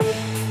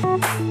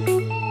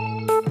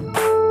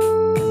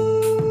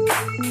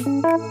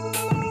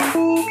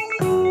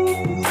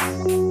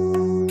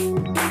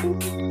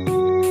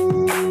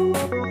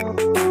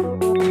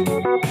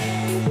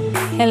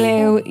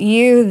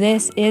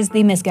is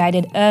the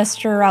Misguided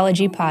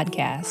Astrology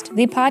Podcast,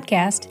 the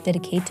podcast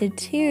dedicated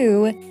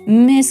to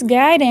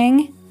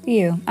misguiding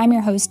you. I'm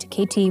your host,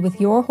 KT, with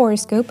your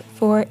horoscope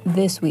for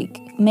this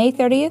week, May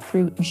 30th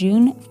through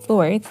June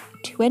 4th,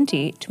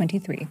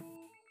 2023.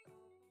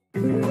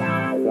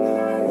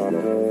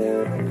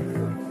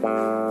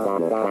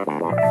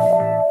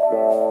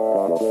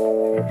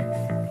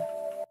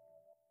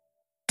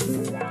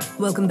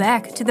 Welcome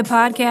back to the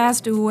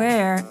podcast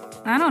where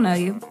I don't know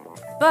you,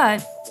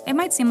 but it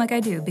might seem like I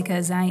do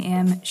because I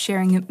am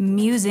sharing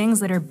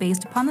musings that are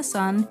based upon the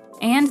sun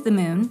and the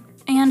moon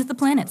and the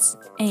planets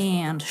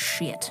and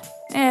shit.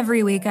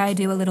 Every week I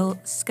do a little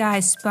sky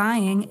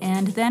spying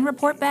and then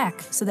report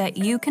back so that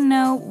you can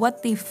know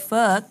what the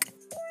fuck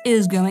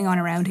is going on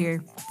around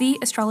here. The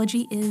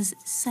astrology is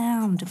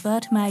sound,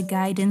 but my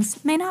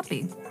guidance may not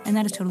be, and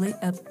that is totally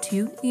up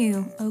to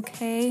you,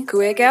 okay?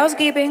 Quick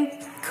housekeeping.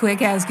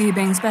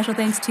 Special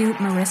thanks to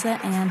Marissa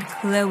and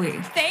Chloe.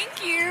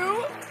 Thank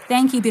you.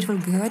 Thank you, beautiful,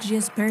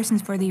 gorgeous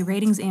persons, for the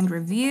ratings and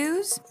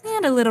reviews.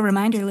 And a little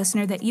reminder,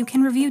 listener, that you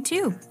can review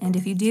too. And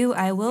if you do,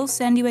 I will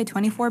send you a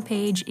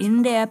 24-page,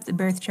 in-depth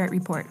birth chart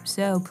report.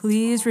 So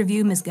please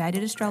review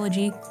Misguided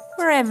Astrology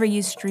wherever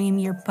you stream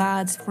your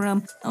pods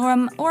from,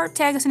 or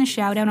tag us in a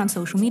shout-out on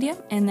social media,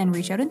 and then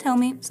reach out and tell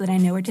me so that I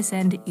know where to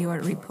send your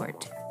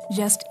report.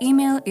 Just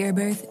email your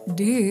birth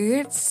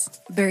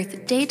dates,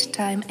 birth date,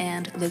 time,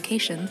 and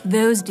location,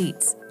 those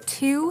deets,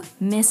 to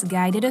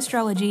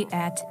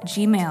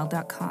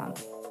misguidedastrology@gmail.com.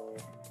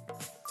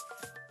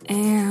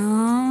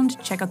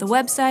 And check out the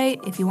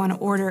website if you want to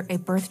order a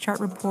birth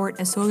chart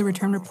report, a solar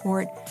return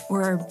report,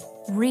 or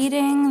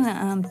reading,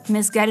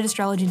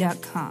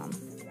 misguidedastrology.com.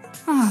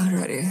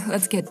 Alrighty,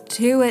 let's get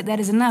to it.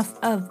 That is enough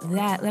of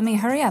that. Let me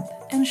hurry up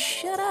and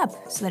shut up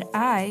so that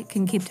I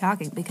can keep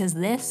talking, because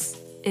this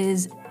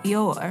is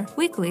your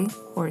weekly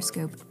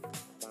horoscope.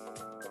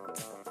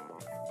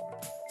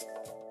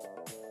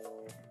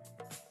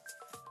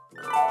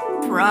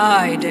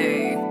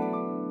 Friday.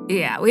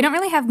 Yeah, we don't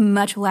really have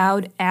much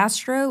loud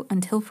astro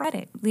until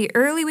Friday. The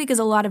early week is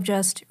a lot of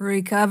just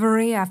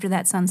recovery after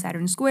that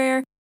Sun-Saturn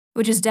square,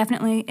 which is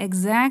definitely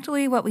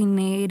exactly what we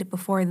need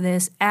before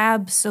this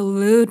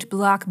absolute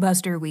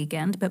blockbuster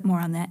weekend, but more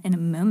on that in a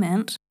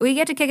moment. We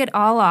get to kick it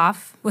all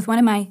off with one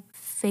of my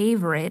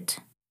favorite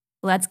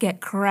let's get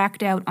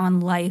cracked out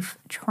on life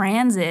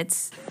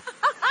transits.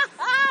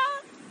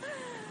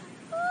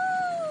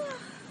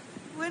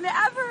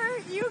 Whenever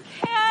you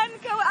can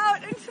go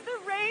out into the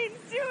rain,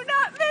 do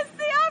not miss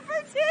the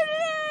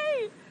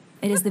opportunity.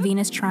 It is the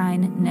Venus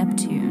trine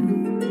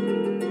Neptune.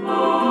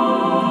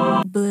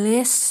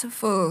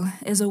 Blissful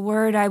is a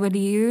word I would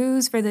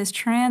use for this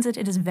transit.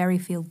 It is very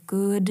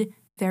feel-good,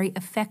 very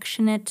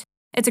affectionate.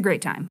 It's a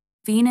great time.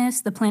 Venus,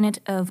 the planet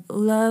of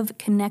love,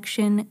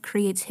 connection,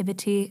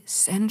 creativity,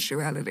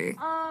 sensuality.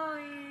 Oh,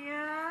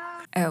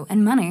 yeah. Oh,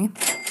 and money.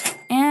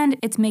 And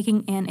it's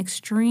making an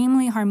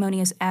extremely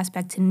harmonious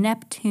aspect to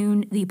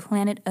Neptune, the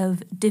planet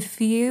of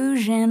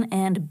diffusion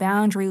and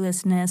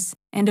boundarylessness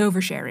and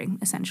oversharing,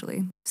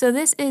 essentially. So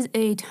this is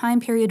a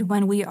time period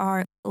when we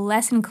are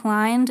less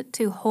inclined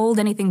to hold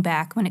anything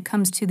back when it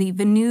comes to the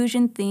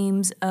Venusian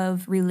themes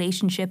of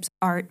relationships,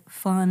 art,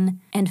 fun,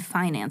 and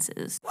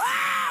finances. Wow!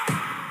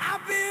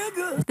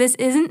 This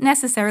isn't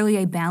necessarily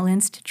a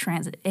balanced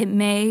transit. It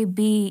may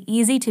be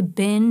easy to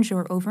binge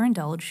or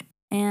overindulge,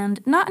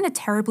 and not in a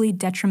terribly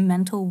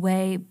detrimental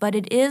way, but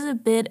it is a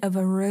bit of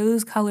a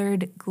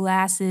rose-colored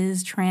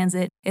glasses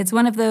transit. It's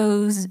one of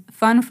those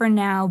fun for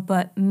now,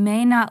 but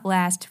may not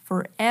last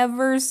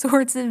forever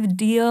sorts of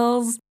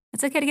deals.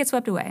 It's okay to get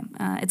swept away.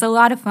 It's a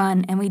lot of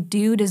fun, and we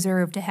do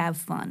deserve to have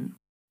fun.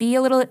 Be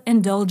a little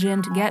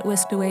indulgent, get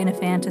whisked away in a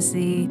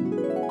fantasy,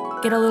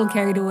 get a little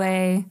carried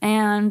away.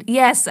 And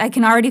yes, I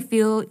can already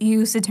feel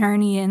you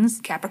Saturnians,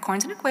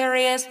 Capricorns and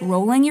Aquarius,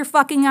 rolling your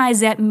fucking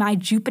eyes at my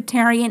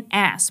Jupiterian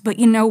ass. But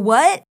you know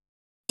what?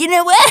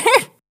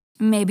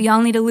 Maybe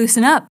I'll need to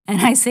loosen up.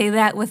 And I say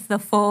that with the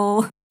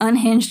full,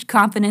 unhinged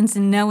confidence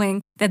in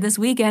knowing that this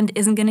weekend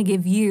isn't going to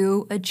give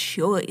you a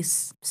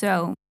choice.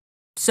 So,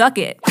 suck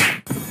it.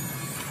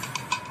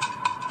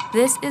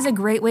 This is a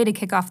great way to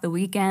kick off the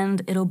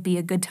weekend. It'll be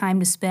a good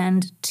time to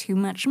spend too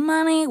much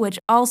money, which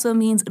also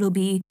means it'll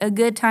be a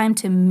good time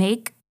to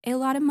make a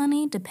lot of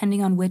money,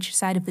 depending on which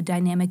side of the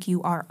dynamic you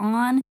are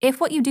on.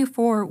 If what you do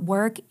for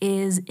work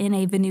is in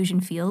a Venusian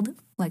field,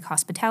 like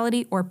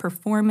hospitality or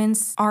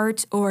performance,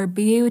 art or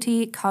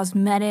beauty,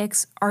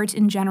 cosmetics, art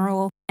in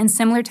general, and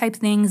similar type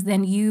things,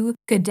 then you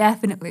could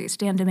definitely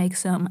stand to make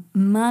some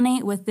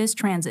money with this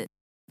transit.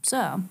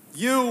 So,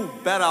 you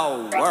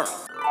better work.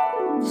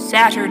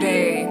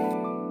 Saturday.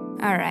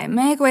 All right,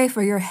 make way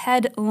for your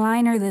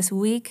headliner this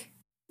week,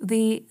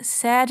 the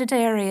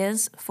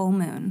Sagittarius full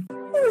moon.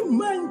 Oh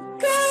my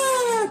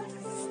God!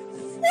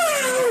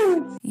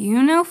 Wow!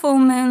 You know full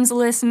moons,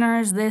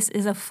 listeners. This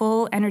is a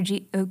full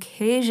energy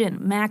occasion,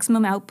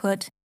 maximum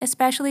output,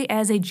 especially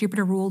as a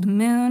Jupiter-ruled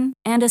moon,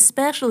 and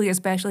especially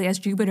as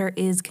Jupiter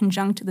is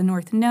conjunct the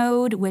North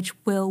Node, which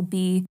will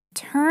be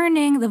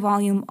turning the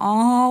volume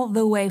all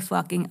the way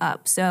fucking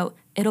up. So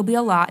it'll be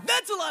a lot.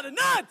 That's a lot of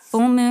nuts!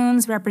 Full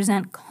moons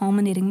represent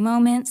culminating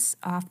moments,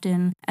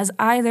 often as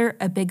either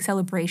a big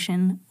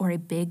celebration or a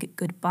big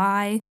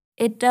goodbye.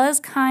 It does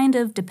kind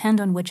of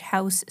depend on which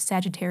house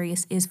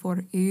Sagittarius is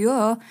for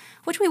you,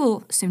 which we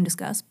will soon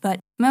discuss, but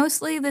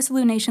mostly this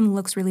lunation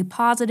looks really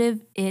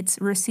positive. It's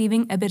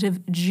receiving a bit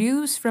of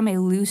juice from a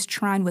loose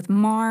trine with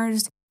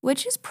Mars,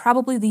 which is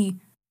probably the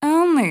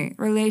only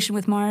relation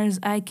with Mars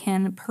I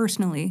can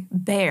personally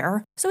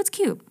bear. So it's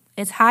cute.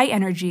 It's high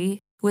energy,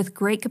 with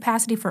great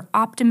capacity for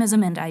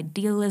optimism and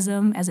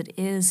idealism, as it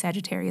is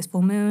Sagittarius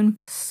full moon.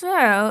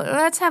 So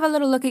let's have a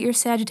little look at your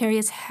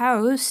Sagittarius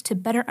house to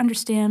better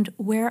understand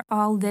where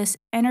all this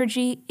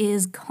energy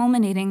is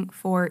culminating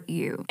for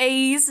you.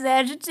 Hey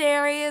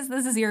Sagittarius,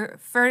 this is your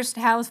first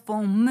house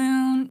full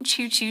moon.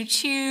 Choo choo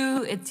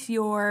choo. It's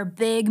your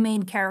big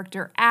main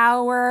character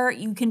hour.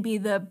 You can be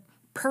the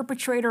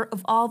perpetrator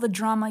of all the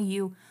drama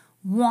you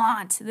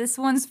want. This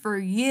one's for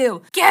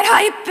you. Get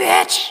hype,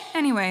 bitch!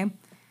 Anyway,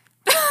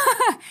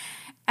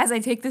 as I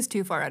take this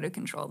too far out of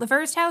control. The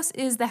first house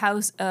is the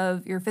house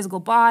of your physical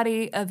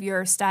body, of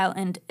your style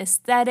and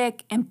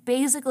aesthetic, and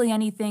basically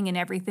anything and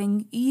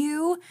everything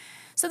you.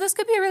 So this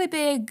could be a really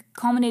big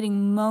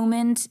culminating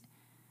moment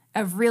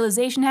of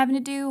realization having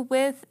to do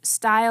with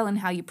style and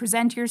how you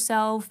present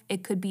yourself.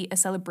 It could be a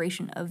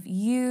celebration of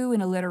you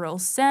in a literal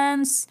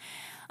sense.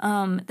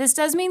 This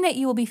does mean that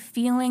you will be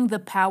feeling the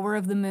power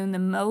of the moon the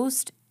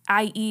most,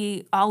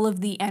 i.e. all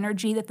of the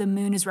energy that the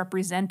moon is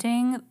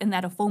representing and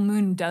that a full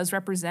moon does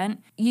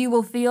represent, you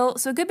will feel.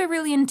 So it could be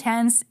really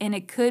intense, and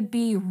it could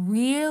be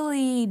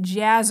really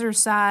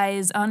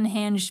jazzercise,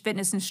 unhinged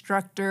fitness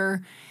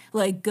instructor,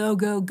 like go,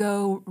 go,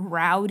 go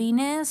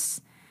rowdiness.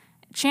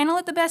 Channel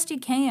it the best you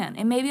can.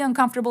 It may be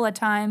uncomfortable at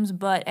times,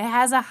 but it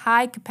has a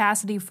high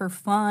capacity for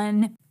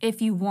fun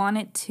if you want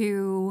it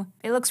to.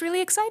 It looks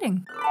really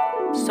exciting.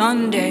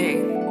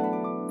 Sunday.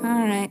 All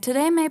right,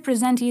 today may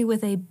present you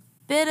with a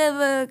bit of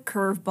a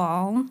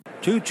curveball.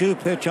 2-2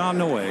 pitch on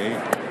the way.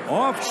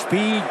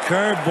 Off-speed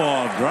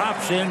curveball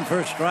drops in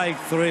for strike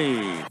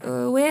 3.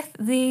 With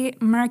the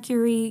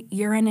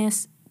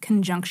Mercury-Uranus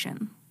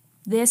conjunction.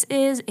 This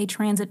is a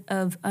transit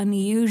of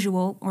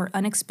unusual or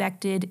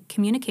unexpected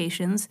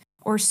communications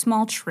or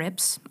small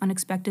trips,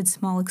 unexpected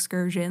small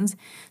excursions.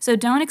 So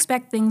don't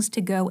expect things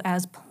to go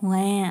as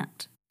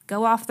planned.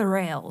 Go off the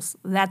rails.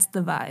 That's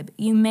the vibe.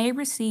 You may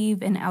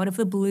receive an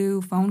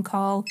out-of-the-blue phone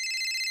call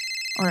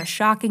or a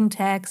shocking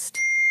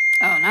text.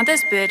 Oh, not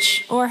this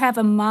bitch. Or have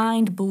a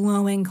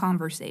mind-blowing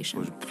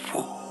conversation.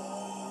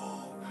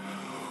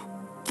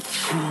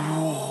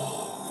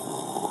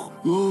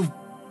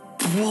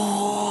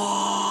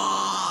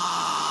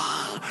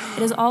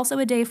 It is also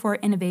a day for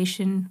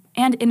innovation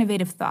and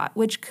innovative thought,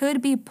 which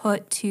could be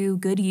put to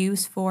good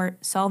use for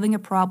solving a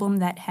problem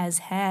that has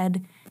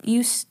had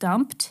you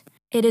stumped.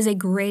 It is a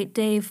great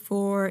day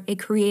for a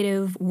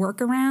creative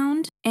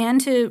workaround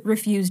and to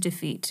refuse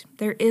defeat.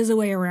 There is a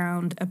way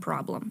around a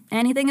problem.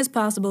 Anything is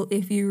possible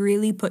if you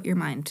really put your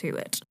mind to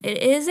it. It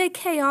is a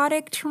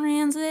chaotic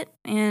transit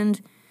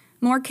and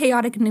more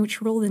chaotic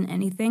neutral than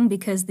anything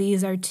because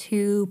these are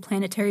two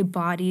planetary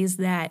bodies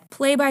that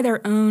play by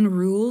their own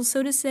rules,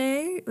 so to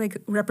say, like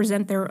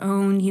represent their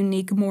own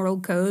unique moral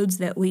codes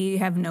that we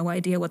have no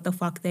idea what the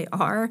fuck they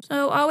are.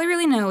 So all we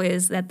really know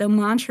is that the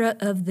mantra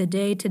of the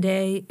day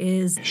today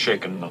is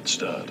shaken, not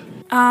stirred.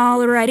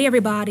 Alrighty,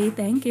 everybody.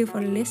 Thank you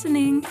for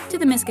listening to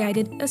the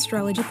Misguided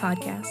Astrology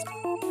Podcast.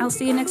 I'll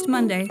see you next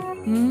Monday.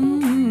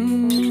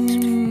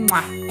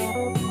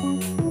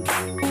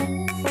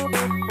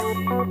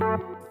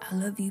 I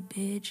love you,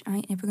 bitch. I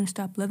ain't ever gonna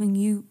stop loving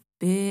you,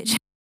 bitch.